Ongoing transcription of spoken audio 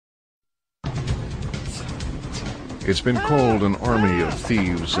It's been called an army of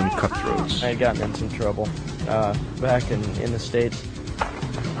thieves and cutthroats. I had gotten in some trouble back in the States.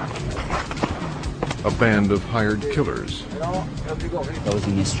 A band of hired killers. I was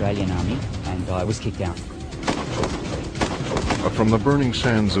in the Australian Army and I was kicked out. From the burning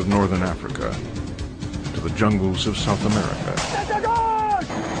sands of northern Africa to the jungles of South America.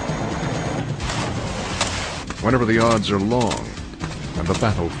 Whenever the odds are long and the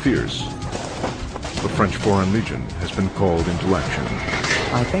battle fierce, the French Foreign Legion has been called into action.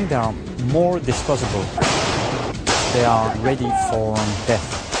 I think they are more disposable. They are ready for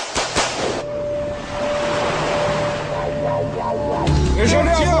death.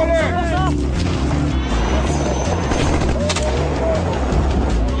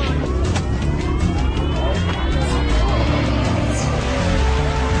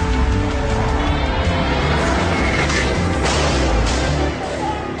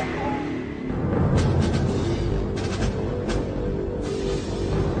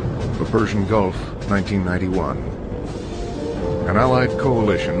 Persian Gulf, 1991. An Allied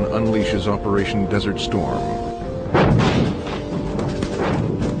coalition unleashes Operation Desert Storm.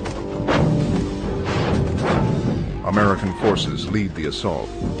 American forces lead the assault.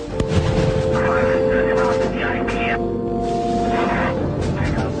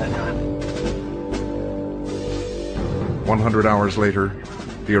 100 hours later,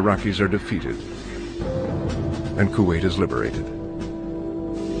 the Iraqis are defeated, and Kuwait is liberated.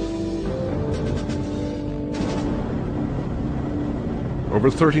 Over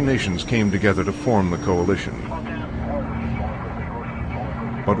 30 nations came together to form the coalition.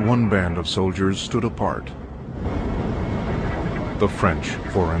 But one band of soldiers stood apart: the French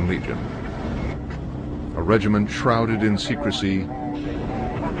Foreign Legion. A regiment shrouded in secrecy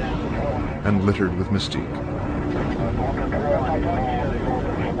and littered with mystique.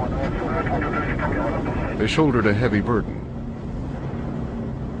 They shouldered a heavy burden: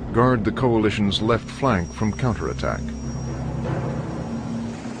 guard the coalition's left flank from counterattack.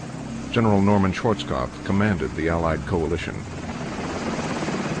 General Norman Schwarzkopf commanded the Allied coalition.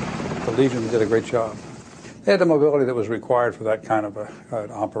 The Legion did a great job. They had the mobility that was required for that kind of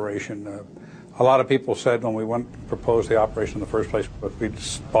an operation. A lot of people said when we proposed the operation in the first place, we'd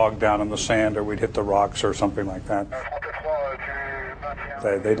bog down in the sand or we'd hit the rocks or something like that.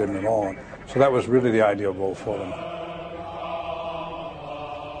 They didn't at all. So that was really the ideal role for them.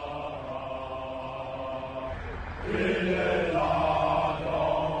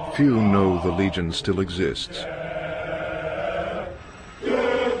 Few know the Legion still exists.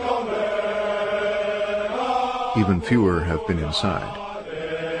 Even fewer have been inside.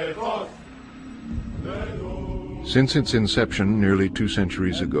 Since its inception nearly 2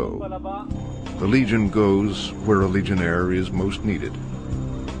 centuries ago, the Legion goes where a legionnaire is most needed.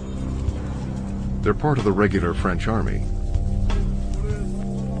 They're part of the regular French army.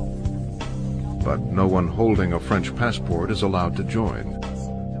 But no one holding a French passport is allowed to join.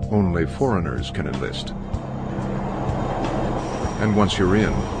 Only foreigners can enlist. And once you're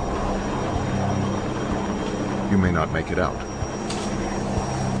in, you may not make it out.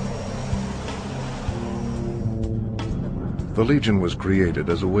 The Legion was created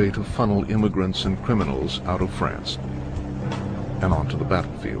as a way to funnel immigrants and criminals out of France and onto the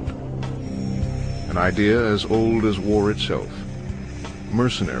battlefield. An idea as old as war itself.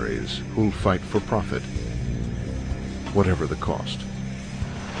 Mercenaries who'll fight for profit, whatever the cost.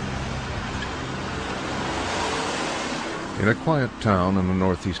 In a quiet town in the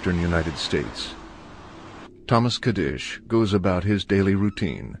northeastern United States, Thomas Kadish goes about his daily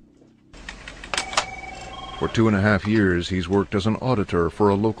routine. For 2.5 years, he's worked as an auditor for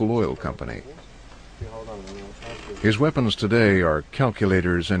a local oil company. His weapons today are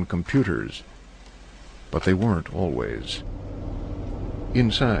calculators and computers, but they weren't always.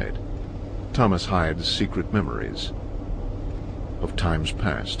 Inside, Thomas hides secret memories of times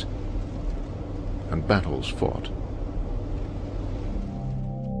past and battles fought.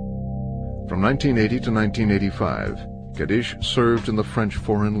 From 1980 to 1985, Kadish served in the French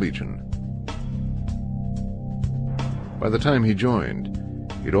Foreign Legion. By the time he joined,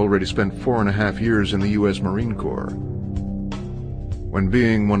 he'd already spent 4.5 years in the U.S. Marine Corps. When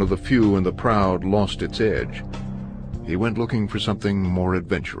being one of the few and the proud lost its edge, he went looking for something more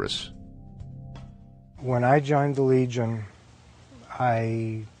adventurous. When I joined the Legion,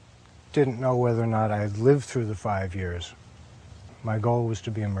 I didn't know whether or not I'd lived through the 5 years. My goal was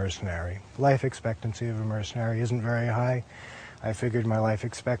to be a mercenary. Life expectancy of a mercenary isn't very high. I figured my life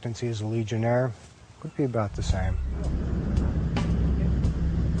expectancy as a legionnaire would be about the same.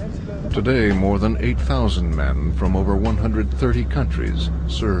 Today, more than 8,000 men from over 130 countries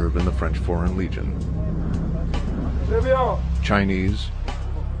serve in the French Foreign Legion. Chinese,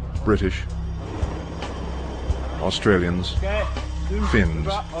 British, Australians, Finns,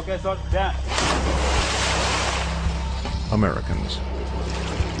 Americans.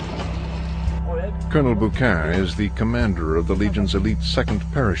 Colonel Bouquin is the commander of the Legion's elite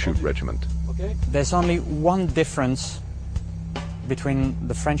 2nd Parachute Regiment. There's only one difference between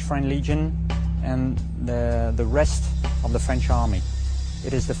the French Foreign Legion and the rest of the French army.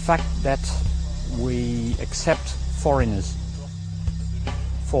 It is the fact that we accept foreigners.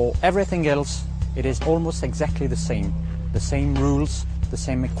 For everything else, it is almost exactly the same. The same rules, the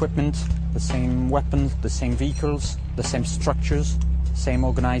same equipment, the same weapons, the same vehicles, the same structures, same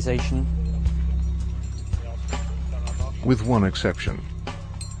organization. With one exception.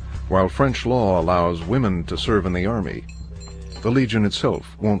 While French law allows women to serve in the army, the Legion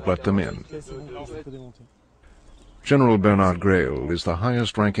itself won't let them in. General Bernard Grail is the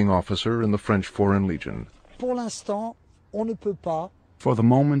highest-ranking officer in the French Foreign Legion. For the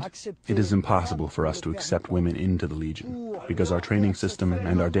moment, it is impossible for us to accept women into the Legion, because our training system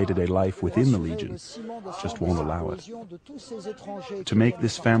and our day-to-day life within the Legion just won't allow it. To make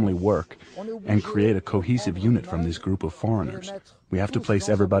this family work and create a cohesive unit from this group of foreigners, we have to place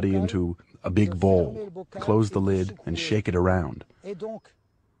everybody into a big bowl, close the lid, and shake it around.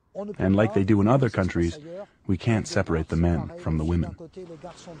 And like they do in other countries, we can't separate the men from the women.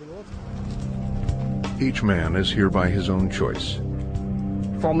 Each man is here by his own choice.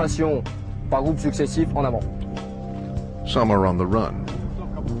 Formation par groupe successif en avant. Some are on the run.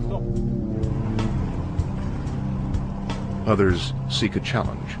 Others seek a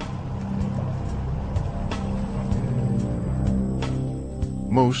challenge.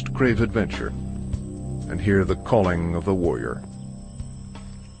 Most crave adventure and hear the calling of the warrior.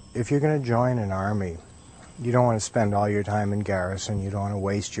 If you're going to join an army, you don't want to spend all your time in garrison. You don't want to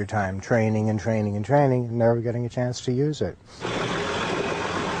waste your time training and training and training and never getting a chance to use it.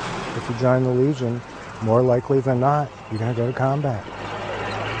 If you join the Legion, more likely than not, you're going to go to combat.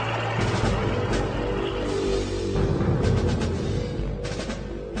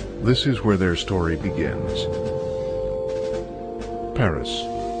 This is where their story begins. Paris,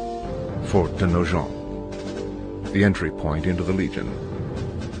 Fort de Nogent, the entry point into the Legion.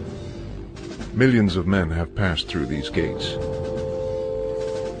 Millions of men have passed through these gates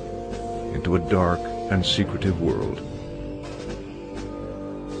into a dark and secretive world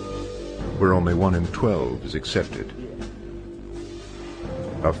where only 1 in 12 is accepted.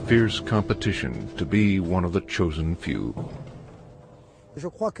 A fierce competition to be one of the chosen few. It's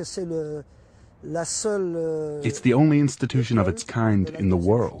the only institution of its kind in the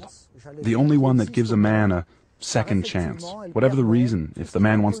world. The only one that gives a man a second chance. Whatever the reason, if the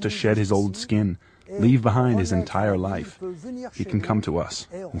man wants to shed his old skin, leave behind his entire life, he can come to us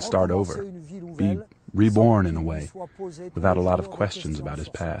and start over, be reborn in a way, without a lot of questions about his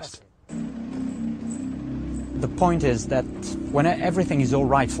past. The point is that when everything is all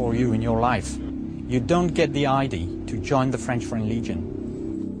right for you in your life, you don't get the ID to join the French Foreign Legion.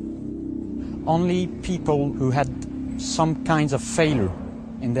 Only people who had some kinds of failure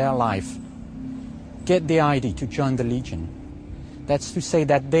in their life get the ID to join the Legion. That's to say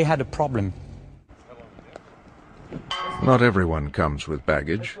that they had a problem. Not everyone comes with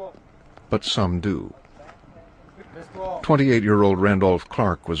baggage, but some do. 28-year-old Randolph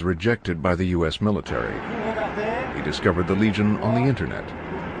Clark was rejected by the U.S. military. He discovered the Legion on the internet.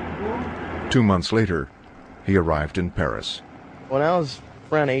 2 months later, he arrived in Paris. When I was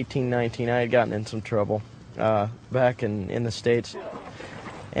around 18, 19, I had gotten in some trouble back in the States.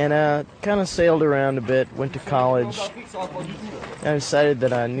 And kind of sailed around a bit, went to college. I decided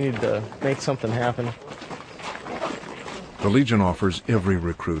that I needed to make something happen. The Legion offers every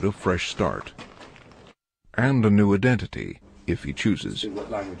recruit a fresh start and a new identity if he chooses.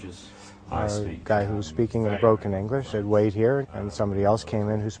 A guy who was speaking in broken English said, "Wait here," and somebody else came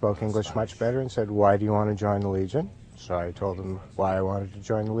in who spoke English much better and said, "Why do you want to join the Legion?" So I told him why I wanted to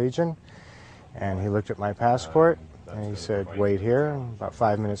join the Legion, and he looked at my passport and he said, "Wait here." And about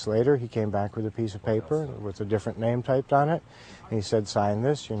 5 minutes later, he came back with a piece of paper with a different name typed on it, and he said, "Sign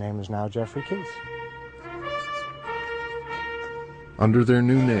this, your name is now Jeffrey Keith." Under their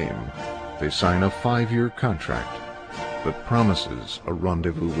new name, they sign a 5-year contract that promises a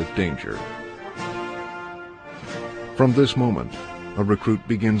rendezvous with danger. From this moment, a recruit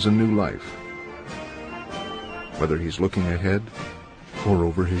begins a new life, whether he's looking ahead or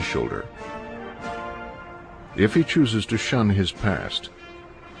over his shoulder. If he chooses to shun his past,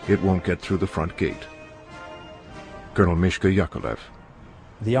 it won't get through the front gate. Colonel Mishka Yakolev.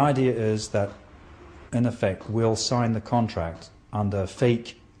 The idea is that, in effect, we'll sign the contract under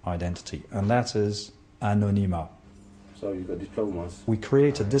fake identity, and that is anonymat. So you've got diplomas. We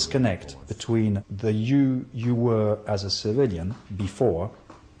create a disconnect between the you were as a civilian before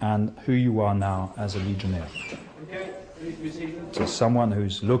and who you are now as a legionnaire. So someone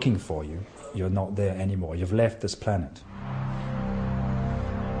who's looking for you, you're not there anymore. You've left this planet.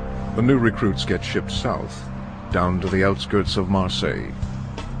 The new recruits get shipped south, down to the outskirts of Marseille,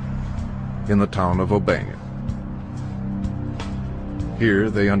 in the town of Aubagne. Here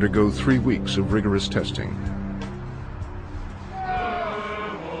they undergo 3 weeks of rigorous testing.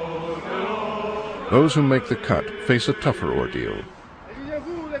 Those who make the cut face a tougher ordeal.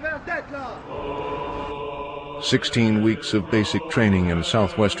 16 weeks of basic training in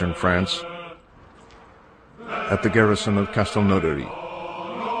southwestern France at the garrison of Castelnaudary.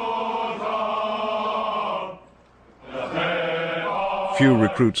 Few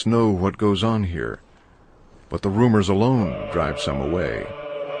recruits know what goes on here, but the rumors alone drive some away.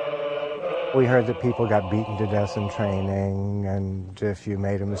 We heard that people got beaten to death in training, and if you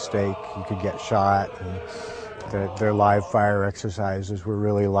made a mistake, you could get shot, and that their live fire exercises were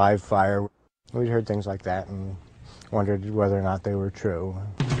really live fire. We'd heard things like that and wondered whether or not they were true.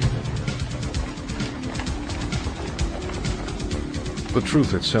 The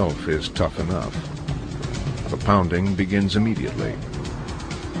truth itself is tough enough. The pounding begins immediately.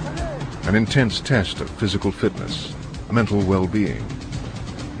 An intense test of physical fitness, mental well-being,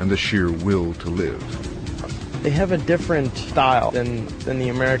 and the sheer will to live. They have a different style than the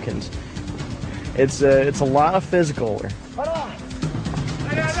Americans. It's a lot of physical.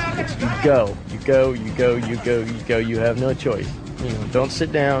 It's you go, you go, you go, you go, you go. You have no choice. You know, don't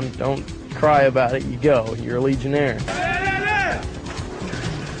sit down, don't cry about it. You go. You're a legionnaire.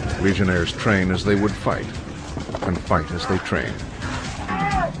 Legionnaires train as they would fight, and fight as they train.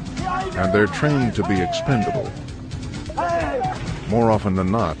 And they're trained to be expendable. More often than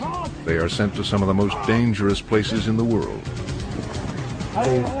not, they are sent to some of the most dangerous places in the world.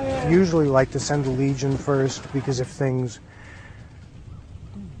 They usually like to send the Legion first, because if things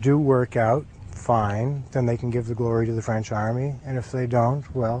do work out fine, then they can give the glory to the French army, and if they don't,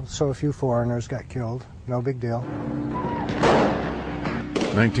 well, so a few foreigners got killed. No big deal.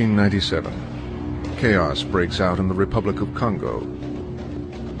 1997. Chaos breaks out in the Republic of Congo.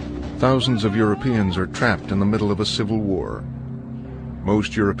 Thousands of Europeans are trapped in the middle of a civil war.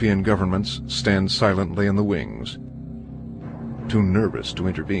 Most European governments stand silently in the wings, too nervous to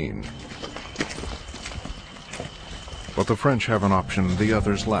intervene. But the French have an option the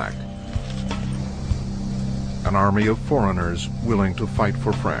others lack. An army of foreigners willing to fight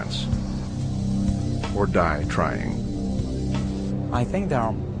for France, or die trying. I think they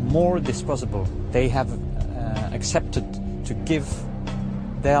are more disposable. They have accepted to give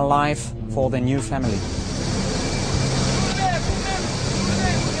their life for their new family.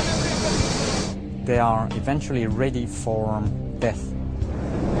 They are eventually ready for death.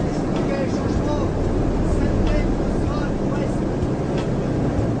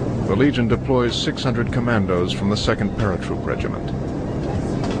 The Legion deploys 600 commandos from the 2nd Paratroop Regiment.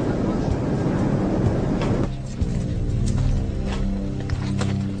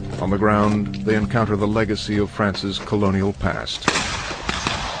 On the ground, they encounter the legacy of France's colonial past.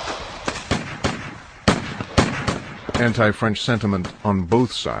 Anti-French sentiment on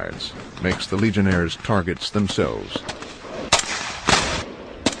both sides makes the Legionnaires targets themselves.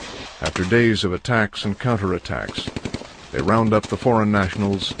 After days of attacks and counterattacks, they round up the foreign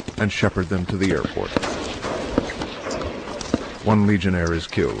nationals and shepherd them to the airport. One Legionnaire is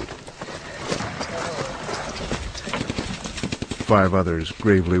killed. 5 others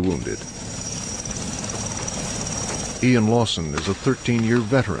gravely wounded. Ian Lawson is a 13-year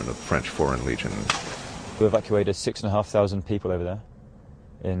veteran of French Foreign Legion. We evacuated 6,500 people over there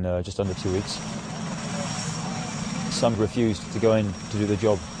in just under 2 weeks. Some refused to go in to do the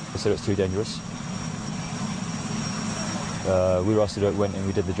job. They said it's too dangerous. We were asked to do it, went and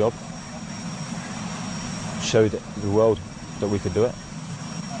we did the job. Showed the world that we could do it.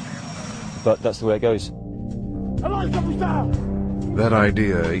 But that's the way it goes. That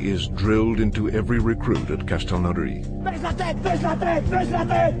idea is drilled into every recruit at Castelnaudary.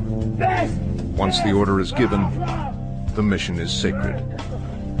 Once the order is given, the mission is sacred.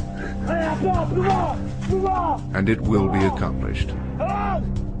 And it will be accomplished.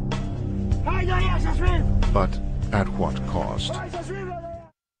 But at what cost?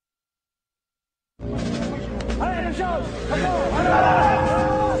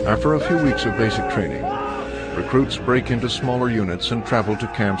 After a few weeks of basic training, recruits break into smaller units and travel to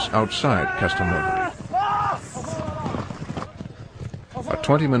camps outside Castelnaudary. A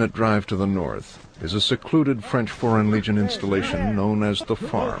 20-minute drive to the north is a secluded French Foreign Legion installation known as the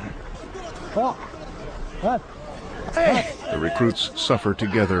Farm. The recruits suffer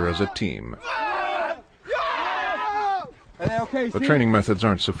together as a team. The training methods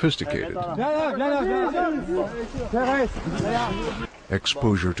aren't sophisticated.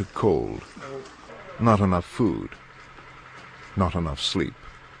 Exposure to cold, not enough food, not enough sleep.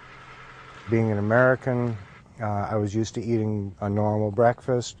 Being an American, I was used to eating a normal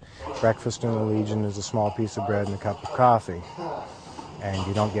breakfast. Breakfast in the Legion is a small piece of bread and a cup of coffee. And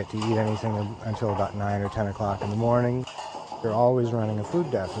you don't get to eat anything until about 9 or 10 o'clock in the morning. You're always running a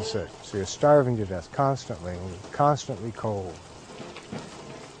food deficit, so you're starving to death constantly cold.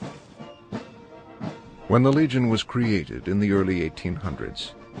 When the Legion was created in the early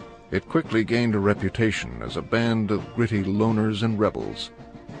 1800s, it quickly gained a reputation as a band of gritty loners and rebels,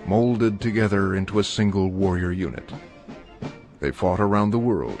 molded together into a single warrior unit. They fought around the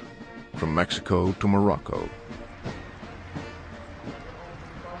world, from Mexico to Morocco.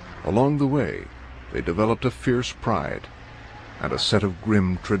 Along the way, they developed a fierce pride and a set of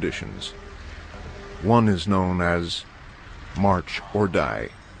grim traditions. One is known as March or Die.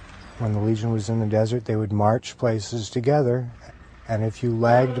 When the Legion was in the desert, they would march places together, and if you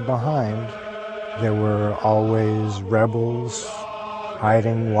lagged behind, there were always rebels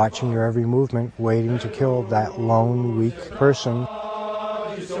hiding, watching your every movement, waiting to kill that lone, weak person.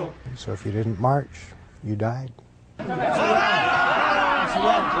 So if you didn't march, you died.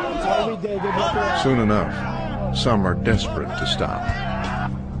 Soon enough, some are desperate to stop.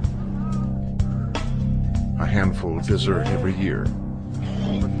 A handful desert every year.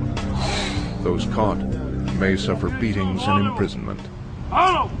 Those caught may suffer beatings and imprisonment.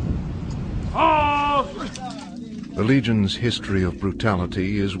 The Legion's history of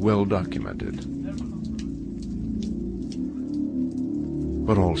brutality is well documented,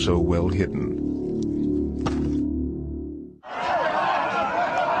 but also well hidden.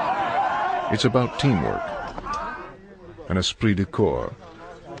 It's about teamwork, an esprit de corps,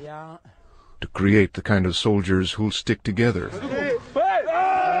 to create the kind of soldiers who'll stick together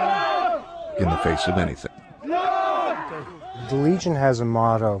in the face of anything. The Legion has a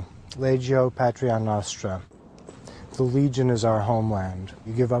motto, Legio Patria Nostra. The Legion is our homeland.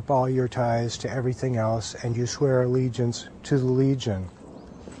 You give up all your ties to everything else and you swear allegiance to the Legion.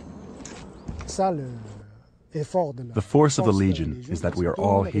 The force of the Legion is that we are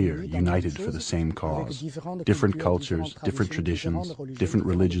all here, united for the same cause. Different cultures, different traditions, different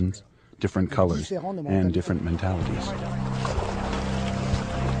religions, different colors, and different mentalities.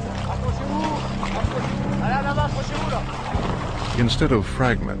 Instead of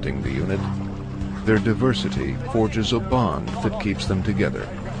fragmenting the unit, their diversity forges a bond that keeps them together.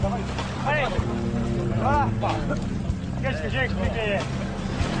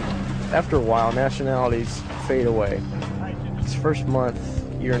 After a while, nationalities fade away. It's first month,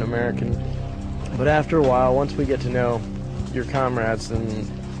 you're an American. But after a while, once we get to know your comrades, then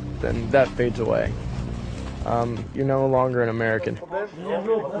that fades away. You're no longer an American.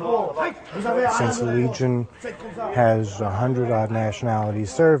 Since the Legion has 100-odd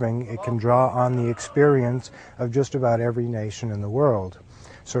nationalities serving, it can draw on the experience of just about every nation in the world.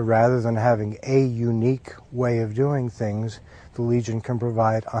 So rather than having a unique way of doing things, the Legion can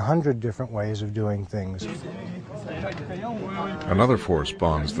provide 100 different ways of doing things. Another force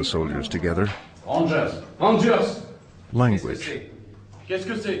bonds the soldiers together. Rangers. Language. Qu'est-ce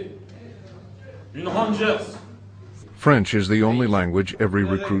que c'est? Une Rangers. French is the only language every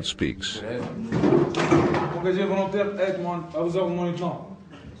recruit speaks. Engagé volontaire, aide-moi à vous avoir mon clan.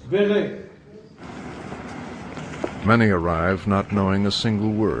 Verrez. Many arrive not knowing a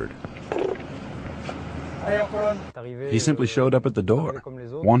single word. He simply showed up at the door,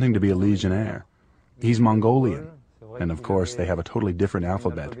 wanting to be a Legionnaire. He's Mongolian, and of course they have a totally different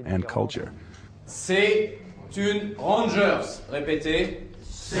alphabet and culture. C'est une Rangers. Répétez.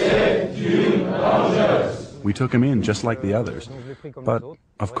 C'est une Rangers. We took him in just like the others, but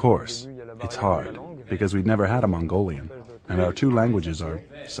of course, it's hard, because we'd never had a Mongolian, and our two languages are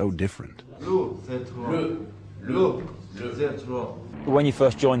so different. When you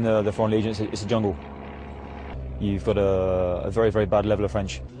first join the Foreign Legion, it's a jungle. You've got a very, very bad level of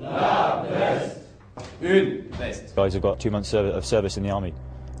French. Guys have got 2 months of service in the army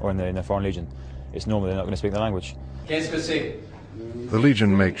or in the Foreign Legion. It's normal they're not going to speak the language. The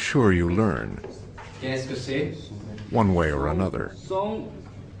Legion makes sure you learn, one way or another.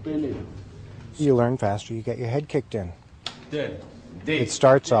 You learn faster, you get your head kicked in. It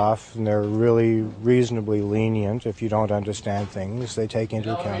starts off, and they're really reasonably lenient if you don't understand things. They take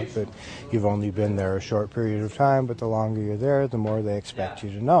into account that you've only been there a short period of time, but the longer you're there, the more they expect you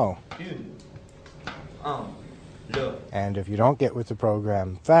to know. And if you don't get with the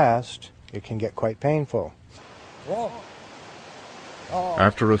program fast, it can get quite painful.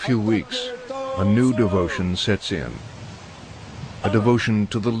 After a few weeks, a new devotion sets in. A devotion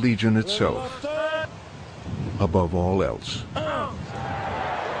to the Legion itself, above all else.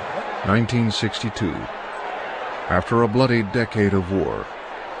 1962. After a bloody decade of war,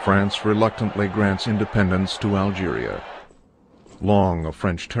 France reluctantly grants independence to Algeria, long a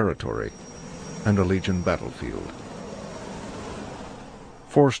French territory and a Legion battlefield.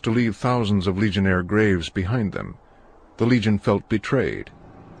 Forced to leave thousands of Legionnaire graves behind them, the Legion felt betrayed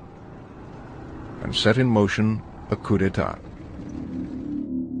and set in motion a coup d'etat.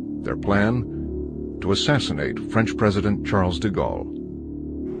 Their plan? To assassinate French President Charles de Gaulle.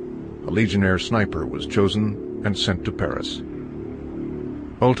 A Legionnaire sniper was chosen and sent to Paris.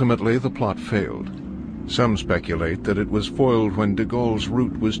 Ultimately, the plot failed. Some speculate that it was foiled when de Gaulle's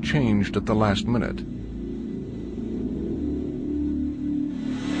route was changed at the last minute.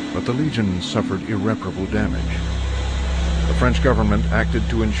 But the Legion suffered irreparable damage. The French government acted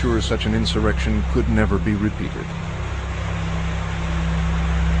to ensure such an insurrection could never be repeated.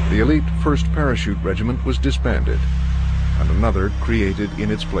 The elite 1st Parachute Regiment was disbanded, and another created in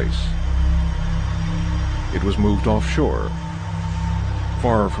its place. It was moved offshore,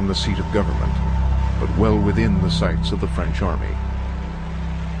 far from the seat of government, but well within the sights of the French army.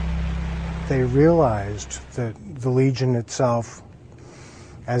 They realized that the Legion itself,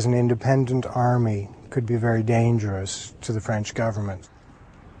 as an independent army, could be very dangerous to the French government.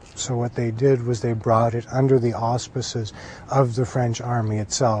 So what they did was they brought it under the auspices of the French army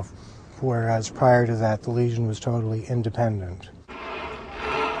itself, whereas prior to that, the Legion was totally independent.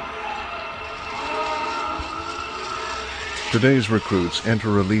 Today's recruits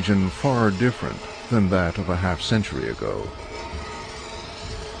enter a Legion far different than that of a half-century ago.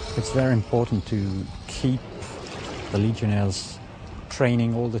 It's very important to keep the Legionnaires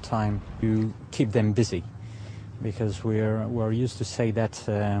training all the time, to keep them busy, because we're used to say that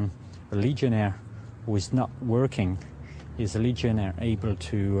a Legionnaire who is not working is a Legionnaire able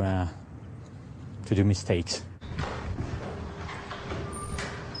to do mistakes.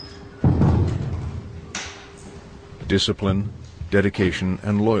 Discipline, dedication,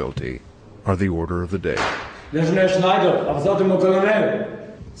 and loyalty are the order of the day. Légionnaire Schneider, à votre mon colonel.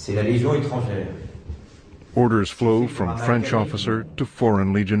 C'est la Légion étrangère. Orders flow from French officer to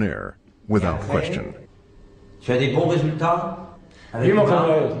foreign Legionnaire, without question. Tu as des bons résultats? Oui, mon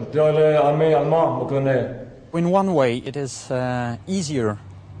colonel. Dans l'armée allemande, mon colonel. In one way, it is easier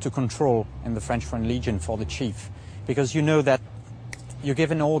to control in the French Foreign Legion for the chief, because you know that you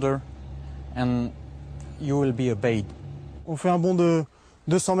give an order and you will be obeyed. On fait un bond de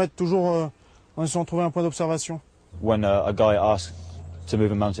 200 mètres toujours en essayant de trouver un point d'observation. When a guy asks to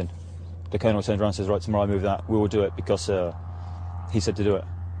move a mountain, the colonel turns around and says, right, tomorrow I move that, we will do it because he said to do it.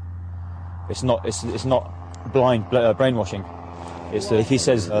 It's not blind brainwashing. It's that if he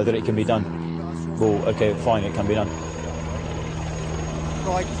says that it can be done, well, okay, fine, it can be done.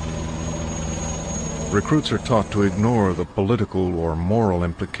 Recruits are taught to ignore the political or moral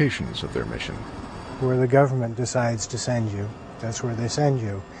implications of their mission. Where the government decides to send you, that's where they send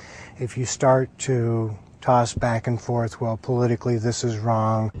you. If you start to toss back and forth, well, politically this is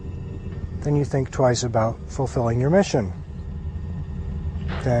wrong, then you think twice about fulfilling your mission.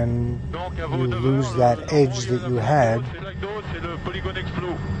 Then you lose that edge that you had.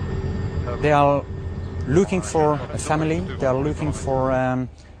 They are looking for a family, they are looking for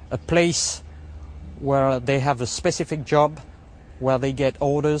a place where they have a specific job, where they get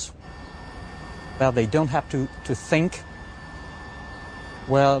orders, where they don't have to think,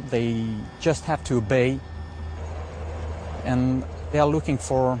 where they just have to obey, and they are looking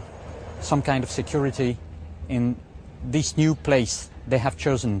for some kind of security in this new place they have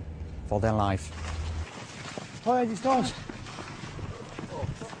chosen for their life.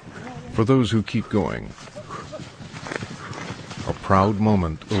 For those who keep going, a proud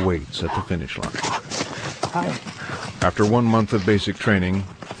moment awaits at the finish line. After 1 month of basic training,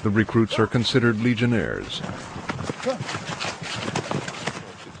 the recruits are considered Legionnaires,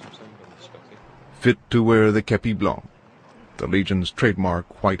 fit to wear the képi blanc, the Legion's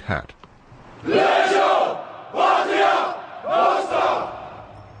trademark white hat.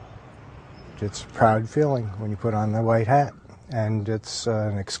 It's a proud feeling when you put on the white hat, and it's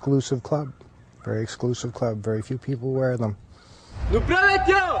an exclusive club, very exclusive club. Very few people wear them. Nous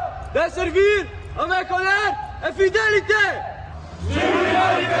promettons de servir avec honneur et fidélité.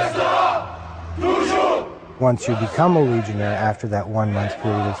 Once you become a Legionnaire after that 1 month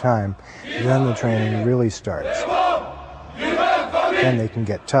period of time, then the training really starts. Then they can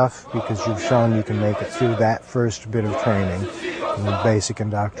get tough because you've shown you can make it through that first bit of training and the basic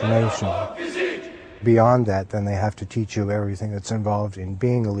indoctrination. Beyond that, then they have to teach you everything that's involved in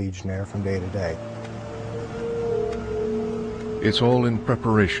being a Legionnaire from day to day. It's all in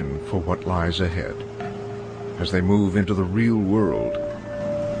preparation for what lies ahead, as they move into the real world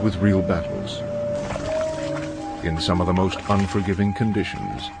with real battles, in some of the most unforgiving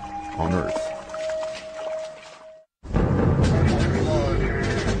conditions on Earth.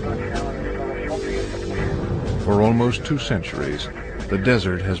 For almost 2 centuries, the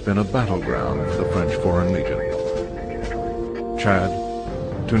desert has been a battleground for the French Foreign Legion. Chad,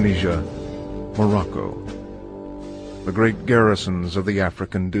 Tunisia, Morocco, the great garrisons of the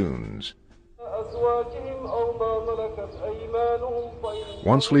African dunes.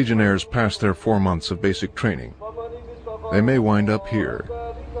 Once Legionnaires pass their 4 months of basic training, they may wind up here,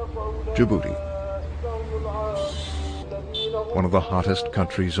 Djibouti, one of the hottest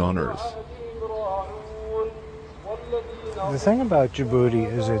countries on Earth. The thing about Djibouti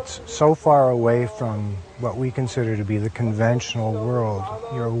is it's so far away from what we consider to be the conventional world.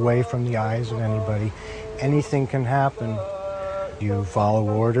 You're away from the eyes of anybody. Anything can happen. You follow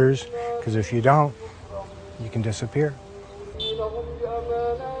orders, because if you don't, you can disappear.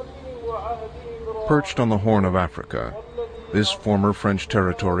 Perched on the Horn of Africa, this former French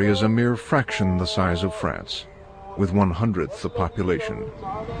territory is a mere fraction the size of France, with 1/100th the population.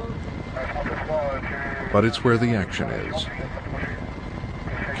 But it's where the action is.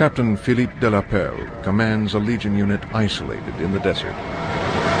 Captain Philippe Delapelle commands a Legion unit isolated in the desert.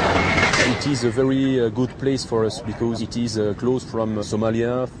 It is a very good place for us because it is close from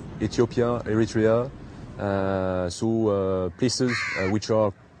Somalia, Ethiopia, Eritrea, places which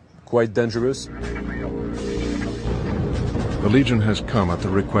are quite dangerous. The Legion has come at the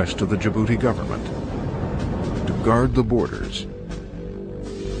request of the Djibouti government to guard the borders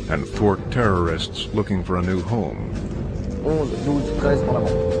and thwart terrorists looking for a new home. 11, 12, 13 par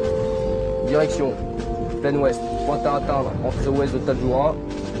l'avant. Direction, plein ouest, pointe à atteindre, entrée ouest de Tadjoura.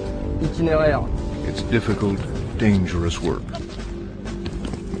 Itinéraire. It's difficult, dangerous work.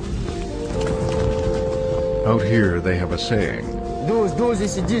 Out here they have a saying. 12, 12,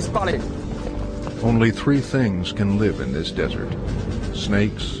 ici 10, parlez. Only 3 things can live in this desert: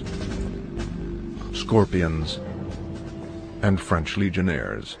 snakes, scorpions, and French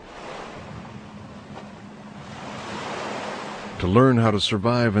Legionnaires. To learn how to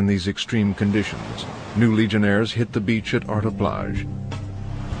survive in these extreme conditions, new Legionnaires hit the beach at Arta Plage,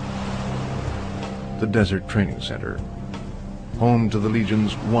 the desert training center, home to the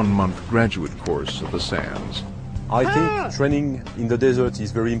Legion's 1-month graduate course of the sands. I think training in the desert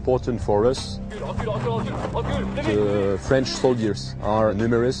is very important for us. The French soldiers are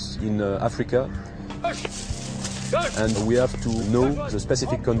numerous in Africa, and we have to know the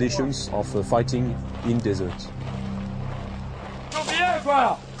specific conditions of fighting in desert.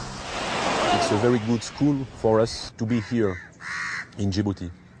 It's a very good school for us to be here in Djibouti.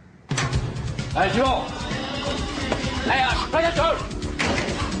 Allez, suivant. Allez, regarde.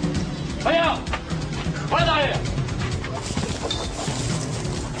 Regarde. Regarde derrière.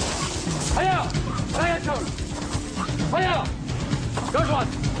 Regarde. Regarde. Regarde. Gauche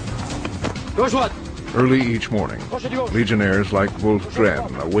droite. Gauche droite. Early each morning, Legionnaires like Wolf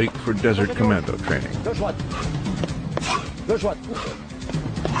Gren awake for desert commando training. Gauche droite. Gauche droite.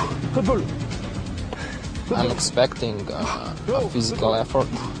 Coup de boule. I'm expecting a physical effort.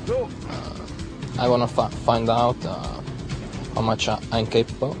 I want to find out how much I'm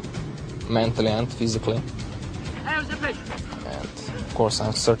capable, mentally and physically. And of course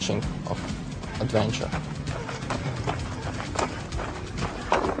I'm searching of adventure.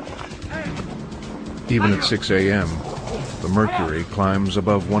 Even at 6 a.m., the mercury climbs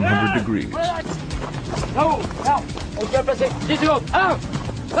above 100 degrees.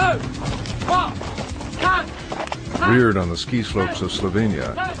 Reared on the ski slopes of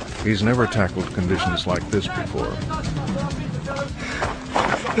Slovenia, he's never tackled conditions like this before.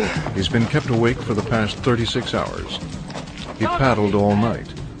 He's been kept awake for the past 36 hours. He paddled all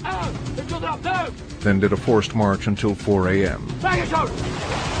night, then did a forced march until 4 a.m.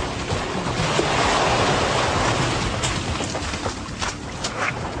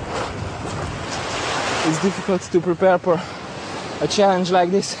 It's difficult to prepare for a challenge like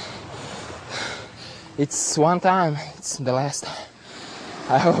this. It's one time, it's the last,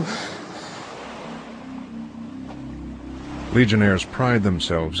 I hope. Legionnaires pride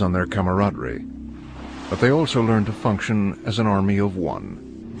themselves on their camaraderie, but they also learn to function as an army of one.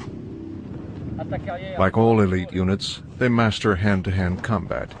 Like all elite units, they master hand-to-hand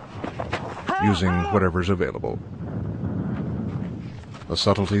combat, using whatever's available. The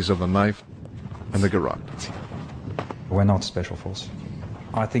subtleties of the knife and the garrote. We're not special force.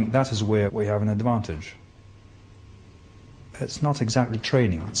 I think that is where we have an advantage. It's not exactly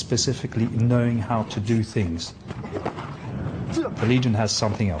training, it's specifically knowing how to do things. The Legion has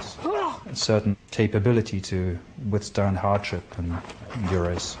something else, a certain capability to withstand hardship and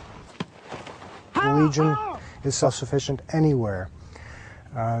duress. The Legion is self-sufficient anywhere.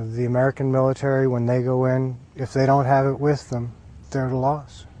 The American military, when they go in, if they don't have it with them, they're at a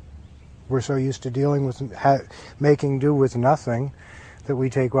loss. We're so used to dealing with, making do with nothing, that we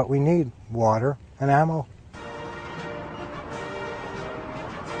take what we need, water and ammo.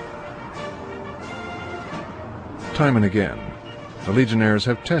 Time and again, the Legionnaires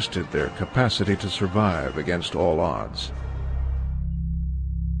have tested their capacity to survive against all odds.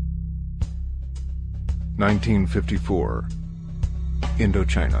 1954,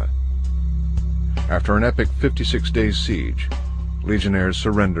 Indochina. After an epic 56-day siege, Legionnaires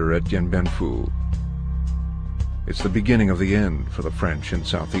surrender at Dien Bien Phu. It's the beginning of the end for the French in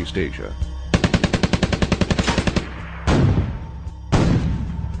Southeast Asia.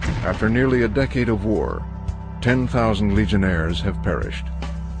 After nearly a decade of war, 10,000 Legionnaires have perished.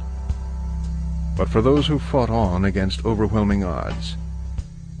 But for those who fought on against overwhelming odds,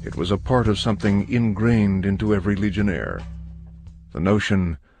 it was a part of something ingrained into every Legionnaire, the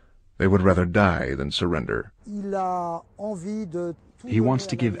notion they would rather die than surrender. He wants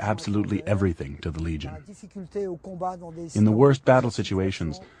to give absolutely everything to the Legion. In the worst battle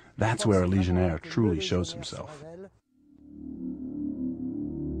situations, that's where a Legionnaire truly shows himself.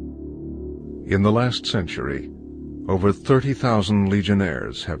 In the last century, over 30,000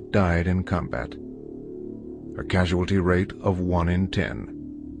 Legionnaires have died in combat, a casualty rate of 1 in 10.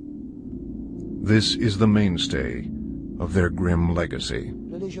 This is the mainstay of their grim legacy.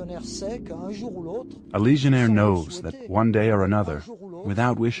 A Legionnaire knows that one day or another,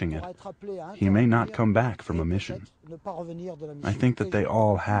 without wishing it, he may not come back from a mission. I think that they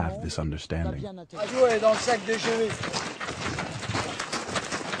all have this understanding.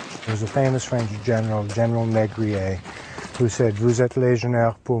 There's a famous French general, General Négrier, who said, "Vous êtes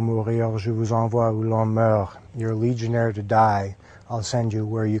légionnaire pour mourir, je vous envoie où l'on meurt. You're a legionnaire to die, I'll send you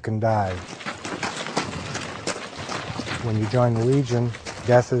where you can die." When you join the Legion,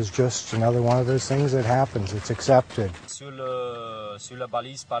 death is just another one of those things that happens. It's accepted.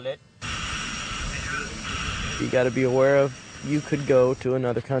 You got to be aware of you could go to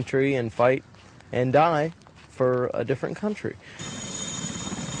another country and fight and die for a different country.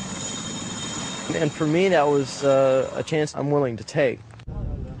 And for me, that was a chance I'm willing to take.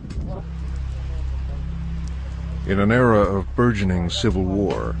 In an era of burgeoning civil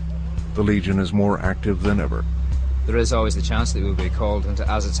war, the Legion is more active than ever. There is always the chance that we will be called into,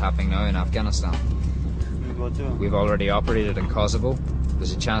 as it's happening now, in Afghanistan. We've already operated in Kosovo.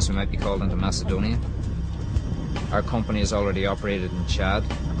 There's a chance we might be called into Macedonia. Our company has already operated in Chad.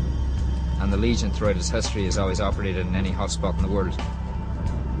 And the Legion, throughout its history, has always operated in any hotspot in the world.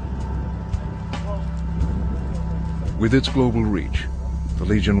 With its global reach, the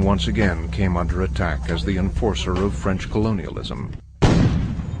Legion once again came under attack as the enforcer of French colonialism.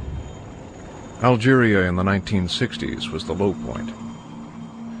 Algeria in the 1960s was the low point.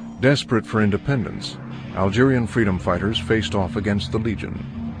 Desperate for independence, Algerian freedom fighters faced off against the Legion.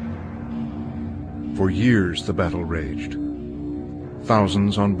 For years the battle raged.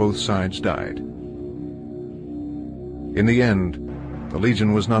 Thousands on both sides died. In the end, the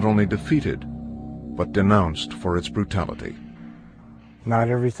Legion was not only defeated, but denounced for its brutality. Not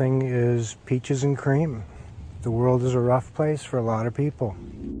everything is peaches and cream. The world is a rough place for a lot of people.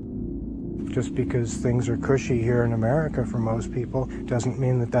 Just because things are cushy here in America for most people doesn't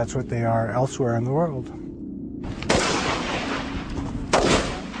mean that that's what they are elsewhere in the world.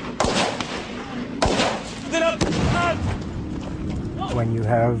 When you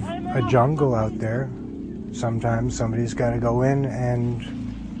have a jungle out there, sometimes somebody's got to go in and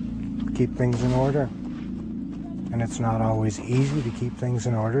keep things in order. And it's not always easy to keep things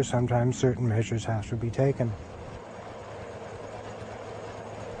in order. Sometimes certain measures have to be taken.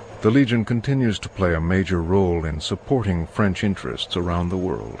 The Legion continues to play a major role in supporting French interests around the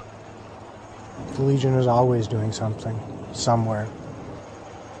world. The Legion is always doing something, somewhere.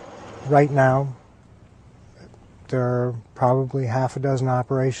 Right now, there are probably half a dozen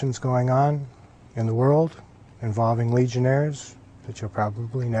operations going on in the world involving Legionnaires that you'll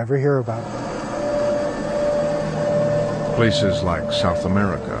probably never hear about. Places like South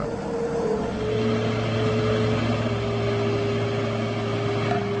America,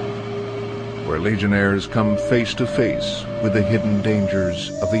 where Legionnaires come face to face with the hidden dangers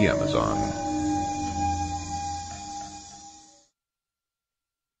of the Amazon.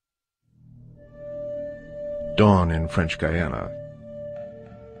 Dawn in French Guiana.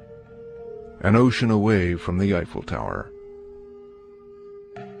 an ocean away from the Eiffel Tower.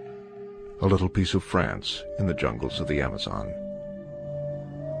 A little piece of France in the jungles of the Amazon.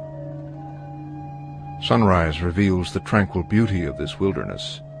 Sunrise reveals the tranquil beauty of this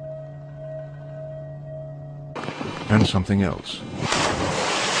wilderness. And something else.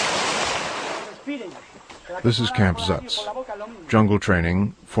 This is Camp Zutz, jungle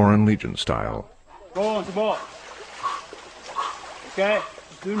training, Foreign Legion style.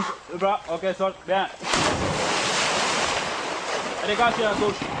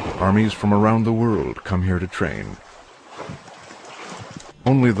 Armies from around the world come here to train.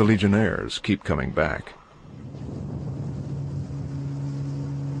 Only the Legionnaires keep coming back.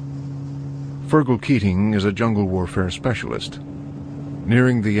 Fergal Keating is a jungle warfare specialist,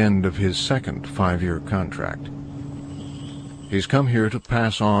 nearing the end of his second 5-year contract. He's come here to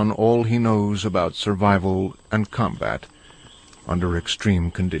pass on all he knows about survival and combat under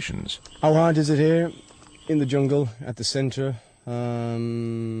extreme conditions. How hard is it here in the jungle at the center?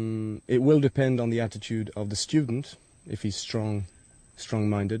 It will depend on the attitude of the student, if he's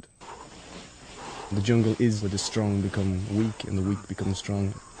strong-minded. The jungle is where the strong become weak and the weak become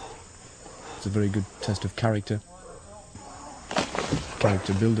strong. It's a very good test of character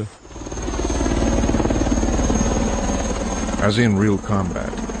builder. As in real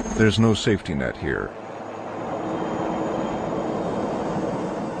combat, there's no safety net here.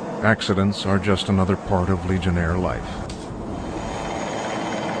 Accidents are just another part of Legionnaire life.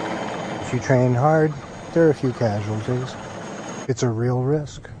 If you train hard, there are a few casualties. It's a real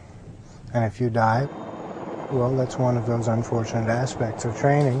risk. And if you die, well, that's one of those unfortunate aspects of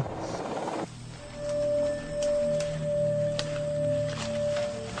training.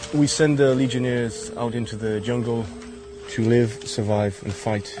 We send the Legionnaires out into the jungle to live, survive, and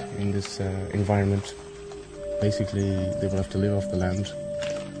fight in this environment. Basically, they will have to live off the land.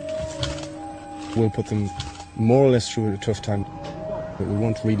 We'll put them more or less through a tough time, but we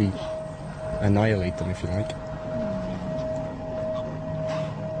won't really annihilate them, if you like.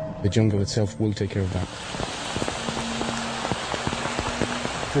 The jungle itself will take care of that.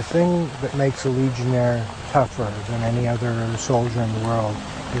 The thing that makes a Legionnaire tougher than any other soldier in the world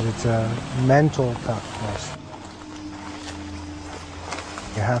is it's a mental toughness.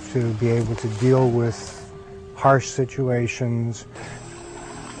 You have to be able to deal with harsh situations,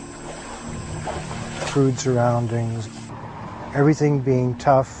 crude surroundings, everything being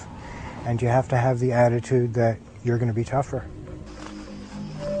tough, and you have to have the attitude that you're going to be tougher.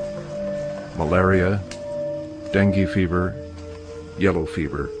 Malaria, dengue fever, yellow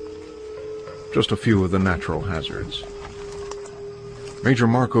fever, just a few of the natural hazards. Major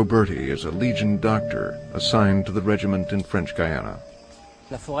Marco Berti is a Legion doctor assigned to the regiment in French Guiana.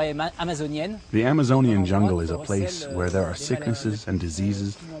 The Amazonian jungle is a place where there are sicknesses and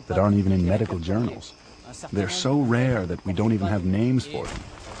diseases that aren't even in medical journals. They're so rare that we don't even have names for them.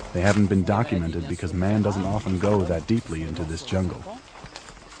 They haven't been documented because man doesn't often go that deeply into this jungle.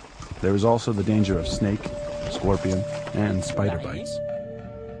 There is also the danger of snake, scorpion, and spider bites.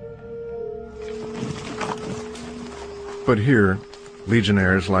 But here,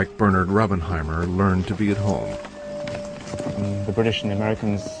 Legionnaires like Bernard Robbenheimer learned to be at home. The British and the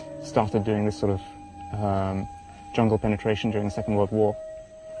Americans started doing this sort of jungle penetration during the Second World War.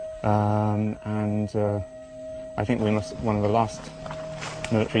 I think we're one of the last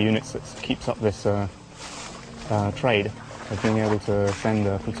military units that keeps up this trade of being able to send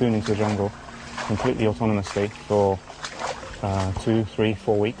a platoon into the jungle completely autonomously for 2, 3,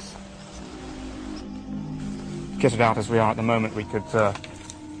 4 weeks. Kitted out as we are at the moment, we could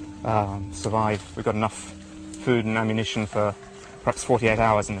survive. We've got enough food and ammunition for perhaps 48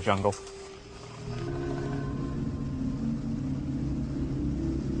 hours in the jungle.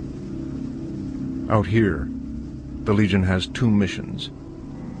 Out here, the Legion has 2 missions.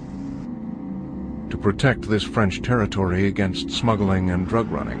 To protect this French territory against smuggling and drug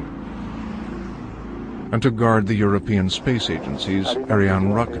running, and to guard the European Space Agency's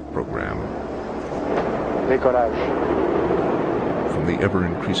Ariane rocket program from the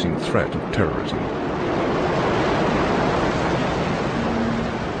ever-increasing threat of terrorism.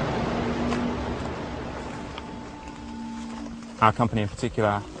 Our company in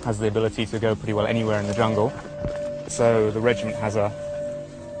particular has the ability to go pretty well anywhere in the jungle, so the regiment has a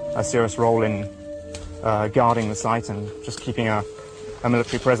serious role in guarding the site and just keeping a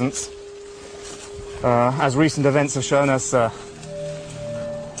military presence. As recent events have shown us,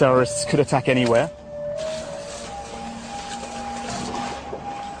 terrorists could attack anywhere.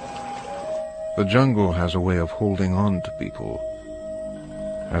 The jungle has a way of holding on to people.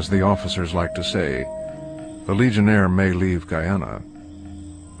 As the officers like to say, the Legionnaire may leave Guyana,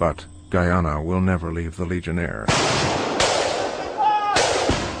 but Guyana will never leave the Legionnaire.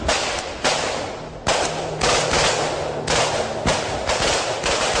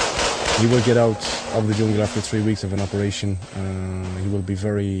 He will get out of the jungle after 3 weeks of an operation. He will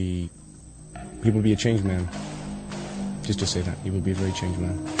be a changed man. Just to say that, he will be a very changed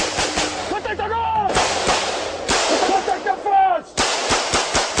man. Protect the goal! Protect the force!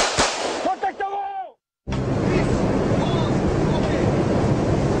 Protect the wall!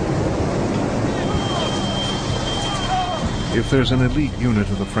 If there's an elite unit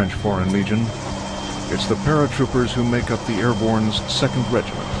of the French Foreign Legion, it's the paratroopers who make up the Airborne's 2nd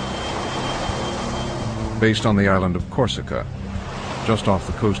Regiment. Based on the island of Corsica, just off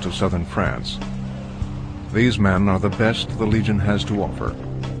the coast of southern France, these men are the best the Legion has to offer.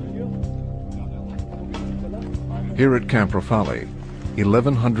 Here at Camp Rafale,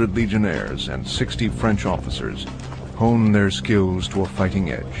 1,100 Legionnaires and 60 French officers hone their skills to a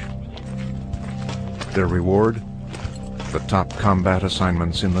fighting edge. Their reward? The top combat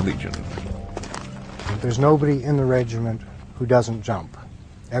assignments in the Legion. There's nobody in the regiment who doesn't jump.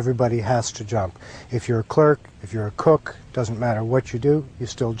 Everybody has to jump. If you're a clerk, if you're a cook, doesn't matter what you do, you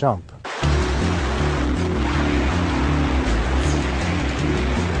still jump.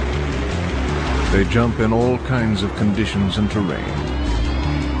 They jump in all kinds of conditions and terrain,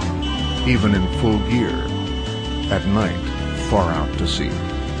 even in full gear, at night, far out to sea.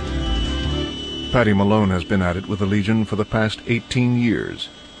 Paddy Malone has been at it with the Legion for the past 18 years.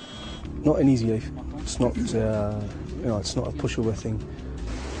 Not an easy life. It's not, it's not a pushover thing.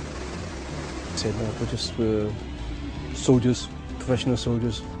 We're soldiers, professional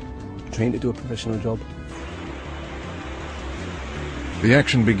soldiers, trained to do a professional job. The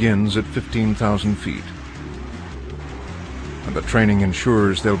action begins at 15,000 feet, and the training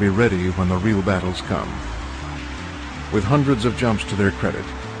ensures they'll be ready when the real battles come. With hundreds of jumps to their credit,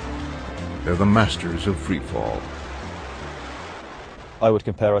 they're the masters of freefall. I would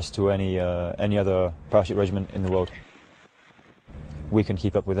compare us to any other parachute regiment in the world. We can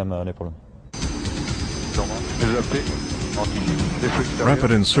keep up with them, no problem.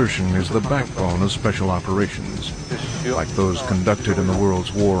 Rapid insertion is the backbone of special operations, like those conducted in the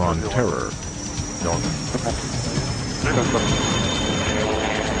world's war on terror.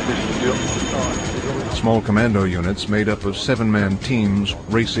 Small commando units made up of 7-man teams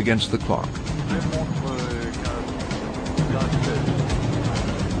race against the clock.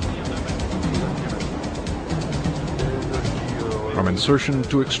 From insertion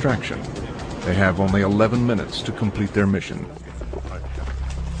to extraction, they have only 11 minutes to complete their mission.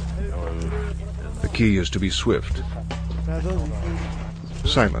 The key is to be swift,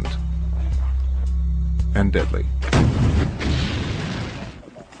 silent, and deadly.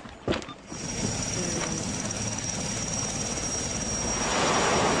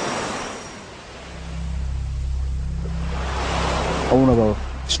 One of our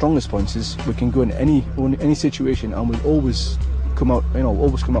strongest points is we can go in any situation and we'll always come out,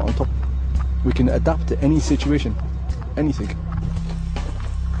 always come out on top. We can adapt to any situation, anything.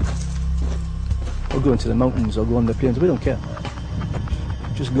 Or go into the mountains or go on the plains, we don't care.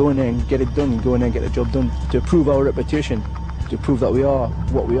 Just go in there and get it done, and go in there and get the job done to prove our reputation, to prove that we are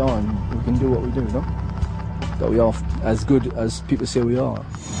what we are and we can do what we do, that we are as good as people say we are.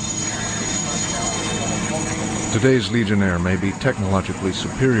 Today's Legionnaire may be technologically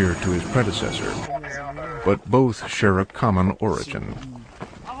superior to his predecessor, but both share a common origin.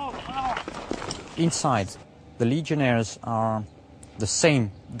 Inside, the Legionnaires are the same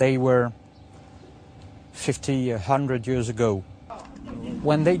they were 50, 100 years ago.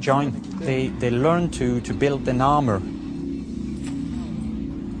 When they join, they learn to build an armor.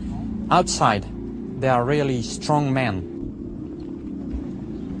 Outside, they are really strong men,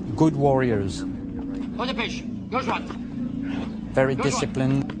 good warriors, very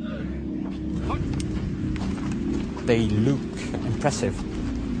disciplined. They look impressive.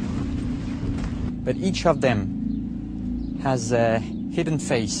 But each of them has a hidden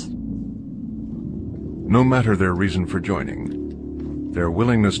face. No matter their reason for joining, their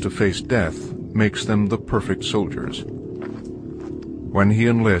willingness to face death makes them the perfect soldiers. When he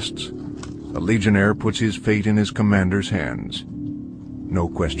enlists, a Legionnaire puts his fate in his commander's hands. No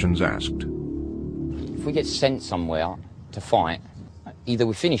questions asked. If we get sent somewhere to fight, either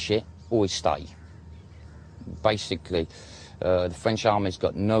we finish it or we stay. Basically, the French army's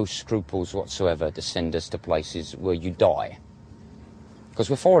got no scruples whatsoever to send us to places where you die. Because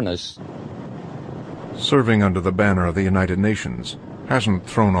we're foreigners. Serving under the banner of the United Nations hasn't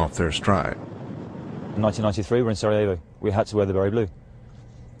thrown off their stride. In 1993, we're in Sarajevo. We had to wear the Berry Blue.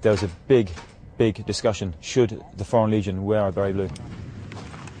 There was a big discussion, should the Foreign Legion wear a Berry Blue?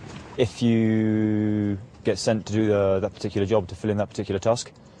 If you get sent to do that particular job, to fill in that particular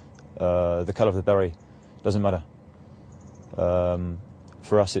task, the colour of the beret doesn't matter.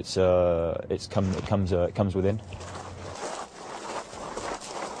 For us, it comes within.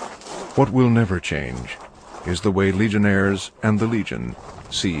 What will never change is the way Legionnaires and the Legion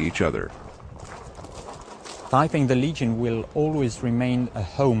see each other. I think the Legion will always remain a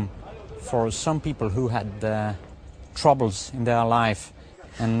home for some people who had troubles in their life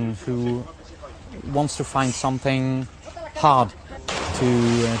and who wants to find something hard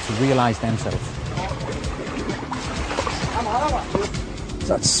to realize themselves.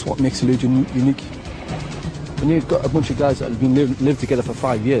 That's what makes the Legion unique. When you've got a bunch of guys that have been lived together for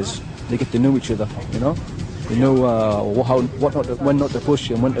 5 years, they get to know each other, you know? They know when not to push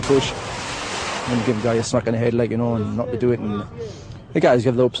and when to push. When to give a guy a smack in the head, like, you know, and not to do it. And the guys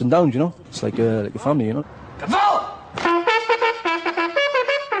have the ups and downs, you know? It's like a family, you know?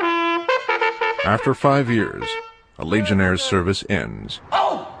 After 5 years, a Legionnaire's service ends.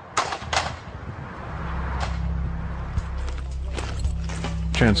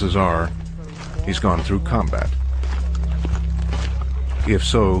 Chances are, he's gone through combat. If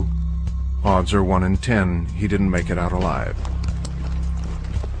so, odds are 1 in 10 he didn't make it out alive.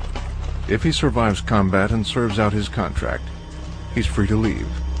 If he survives combat and serves out his contract, he's free to leave.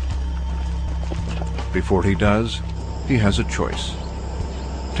 Before he does, he has a choice.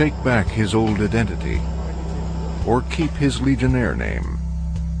 Take back his old identity, or keep his Legionnaire name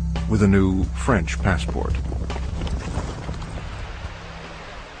with a new French passport.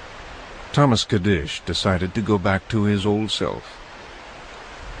 Thomas Kadish decided to go back to his old self.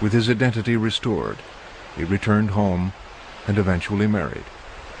 With his identity restored, he returned home and eventually married.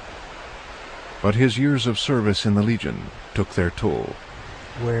 But his years of service in the Legion took their toll.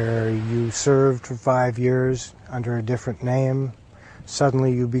 Where you served for 5 years under a different name,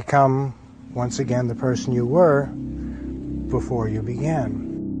 suddenly you become, once again, the person you were before you began.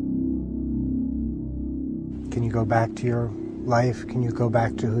 Can you go back to your life? Can you go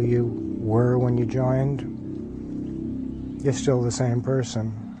back to who you were when you joined? You're still the same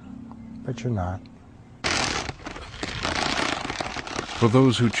person, but you're not. For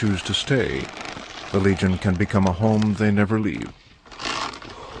those who choose to stay, the Legion can become a home they never leave.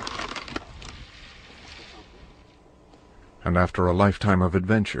 And after a lifetime of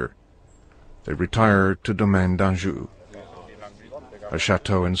adventure, they retire to Domaine d'Anjou, a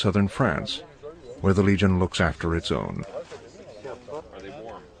chateau in southern France, where the Legion looks after its own.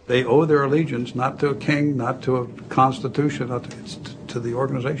 They owe their allegiance not to a king, not to a constitution, not to the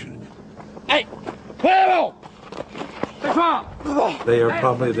organization. Hey! They are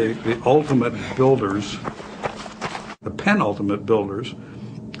probably the ultimate builders, the penultimate builders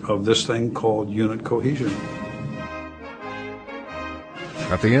of this thing called unit cohesion.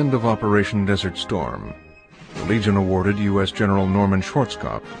 At the end of Operation Desert Storm, the Legion awarded U.S. General Norman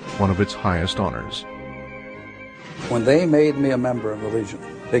Schwarzkopf one of its highest honors. When they made me a member of the Legion,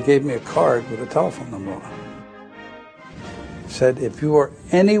 they gave me a card with a telephone number on it. It said, if you are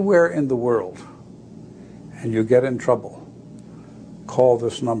anywhere in the world and you get in trouble, call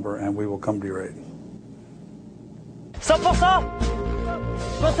this number and we will come to your aid.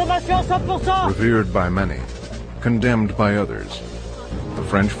 100%! Consommation 100%! Revered by many, condemned by others, the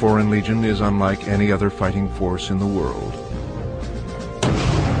French Foreign Legion is unlike any other fighting force in the world.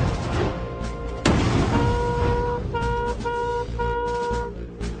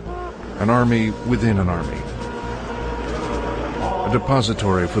 An army within an army. A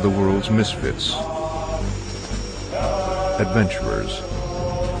depository for the world's misfits, adventurers,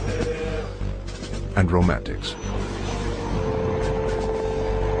 and romantics.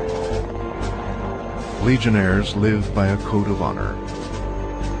 Legionnaires live by a code of honor,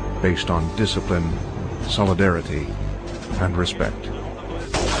 based on discipline, solidarity, and respect.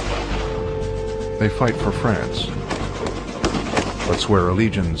 They fight for France, but swear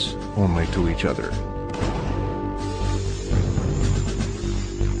allegiance only to each other.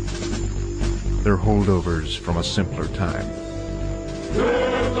 They're holdovers from a simpler time.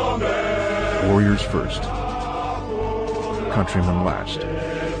 Warriors first, countrymen last,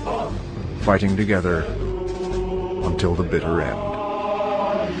 fighting together until the bitter end.